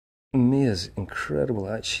Mia's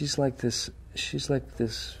incredible. She's like this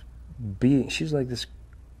being. She's like this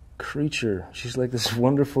creature. She's like this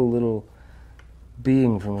wonderful little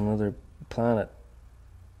being from another planet.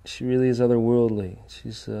 She really is otherworldly.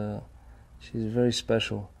 She's very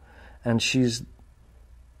special, and she's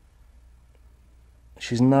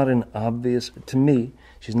not an obvious, to me,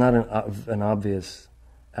 she's not an obvious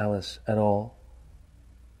Alice at all.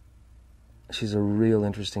 She's a real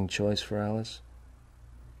interesting choice for Alice,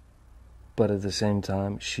 but at the same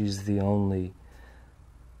time, she's the only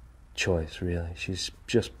choice, really. She's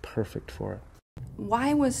just perfect for it.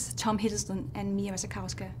 Why was Tom Hiddleston and Mia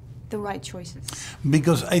Wasikowska the right choices?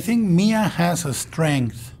 Because I think Mia has a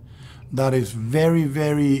strength that is very,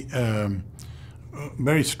 very,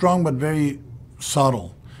 very strong, but very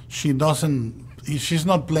subtle. She's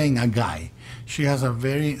not playing a guy. She has a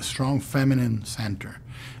very strong feminine center.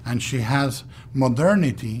 And she has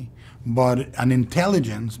modernity, but an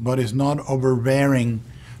intelligence, but is not overbearing,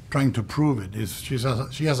 trying to prove it.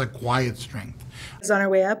 She has a quiet strength. She's on her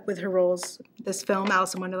way up with her roles. This film,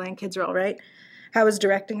 Alice in Wonderland, kids role, right? How was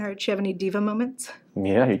directing her? Did she have any diva moments?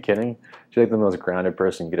 Yeah, are you kidding? She's like the most grounded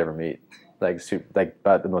person you could ever meet. Like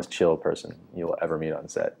about the most chill person you'll ever meet on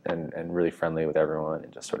set, and really friendly with everyone,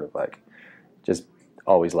 and just sort of like, just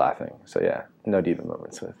always laughing. So yeah, no diva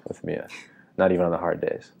moments with Mia. Not even on the hard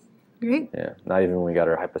days. Great. Yeah, not even when we got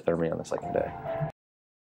her hypothermia on the second day.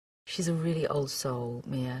 She's a really old soul,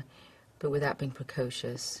 Mia, but without being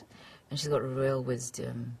precocious. And she's got real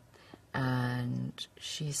wisdom. And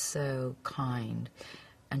she's so kind.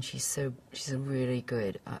 And she's a really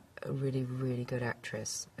good, a really, really good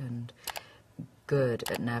actress. And good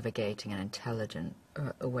at navigating an intelligent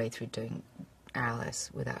a way through doing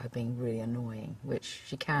Alice without her being really annoying, which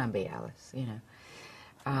she can be, Alice, you know.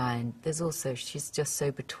 And there's also, she's just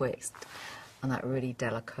so betwixt on that really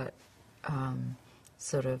delicate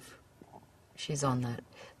sort of, she's on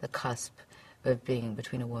the cusp of being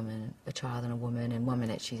between a child and a woman. In 1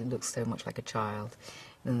 minute she looks so much like a child,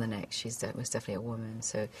 and then the next she's most definitely a woman.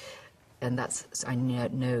 So, and that's, I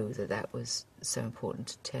know that was so important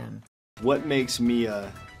to Tim. What makes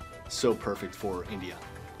Mia so perfect for India?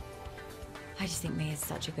 I just think Mia's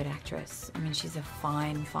such a good actress. I mean, she's a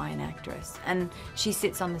fine, fine actress. And she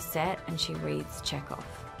sits on the set and she reads Chekhov.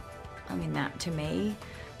 I mean, that, to me,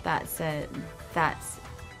 that's a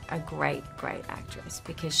great, great actress,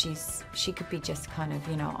 because she could be just kind of,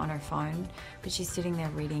 you know, on her phone, but she's sitting there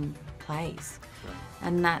reading plays. Right.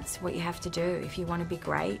 And that's what you have to do. If you want to be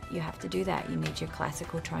great, you have to do that. You need your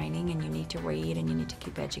classical training, and you need to read, and you need to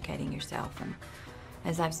keep educating yourself. And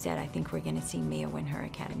as I've said, I think we're going to see Mia win her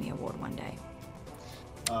Academy Award one day.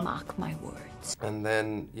 Mark my words. And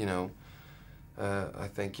then, you know, I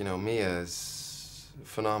think, you know, Mia is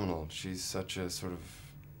phenomenal. She's such a sort of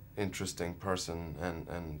interesting person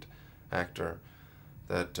and actor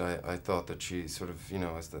that I thought that she sort of, you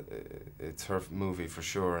know, it's her movie for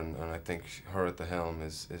sure, and I think her at the helm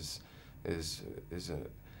is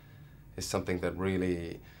something that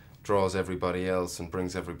really draws everybody else and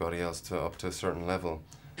brings everybody else up to a certain level.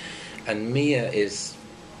 And Mia is,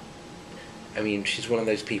 I mean, she's one of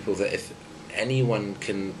those people that if anyone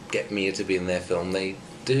can get Mia to be in their film, they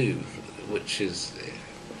do, which is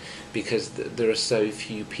because there are so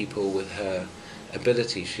few people with her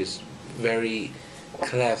ability. She's very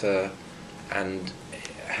clever and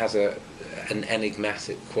has an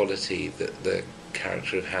enigmatic quality that the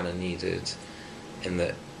character of Hannah needed, in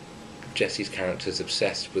that Jesse's character is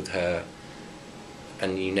obsessed with her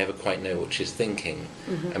and you never quite know what she's thinking.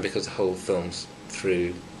 Mm-hmm. And because the whole film's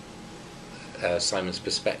through Simon's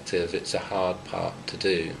perspective, it's a hard part to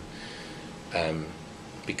do,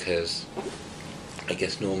 because I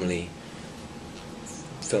guess normally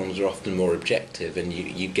films are often more objective, and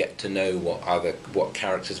you get to know what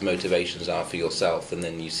characters' motivations are for yourself, and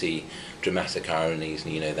then you see dramatic ironies,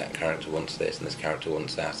 and you know that character wants this and this character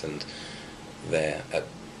wants that, and they're at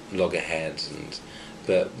loggerheads.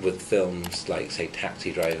 But with films like, say,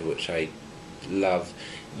 Taxi Driver, which I love,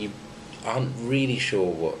 you aren't really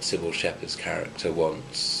sure what Sybil Shepherd's character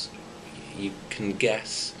wants. You can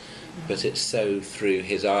guess, but it's so through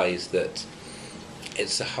his eyes that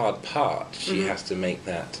it's a hard part. She has to make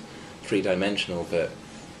that three-dimensional, but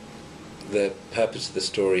the purpose of the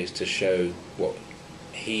story is to show what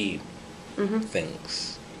he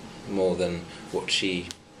thinks more than what she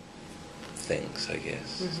thinks, I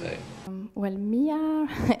guess. So. Well, Mia,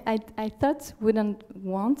 I thought wouldn't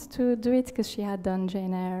want to do it because she had done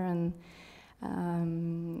Jane Eyre and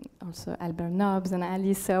also Albert Nobbs and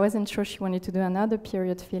Alice, so I wasn't sure she wanted to do another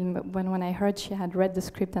period film, but when I heard she had read the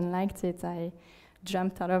script and liked it, I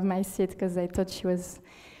jumped out of my seat because I thought she was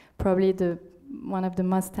probably the one of the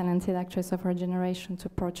most talented actresses of her generation to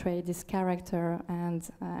portray this character, and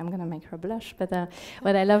I'm gonna make her blush, but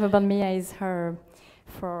what I love about Mia is her,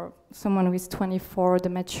 for someone who is 24, the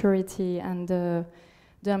maturity and the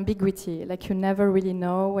ambiguity. Like, you never really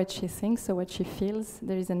know what she thinks or what she feels.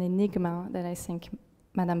 There is an enigma that I think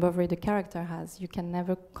Madame Bovary, the character, has. You can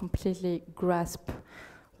never completely grasp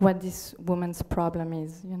what this woman's problem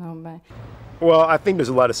is, you know. Well, I think there's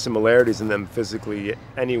a lot of similarities in them physically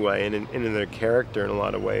anyway, and in their character in a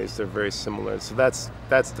lot of ways. They're very similar. So that's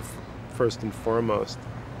the first and foremost.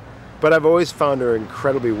 But I've always found her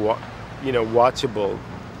incredibly, watchable.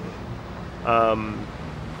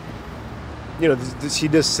 She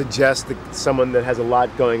just suggests someone that has a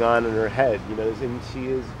lot going on in her head, and she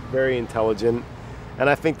is very intelligent. And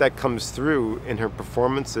I think that comes through in her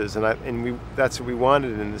performances, and that's what we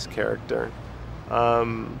wanted in this character.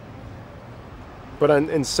 But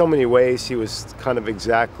in so many ways, she was kind of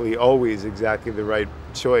always exactly the right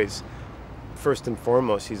choice. First and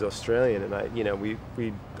foremost, she's Australian, and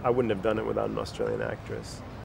I wouldn't have done it without an Australian actress.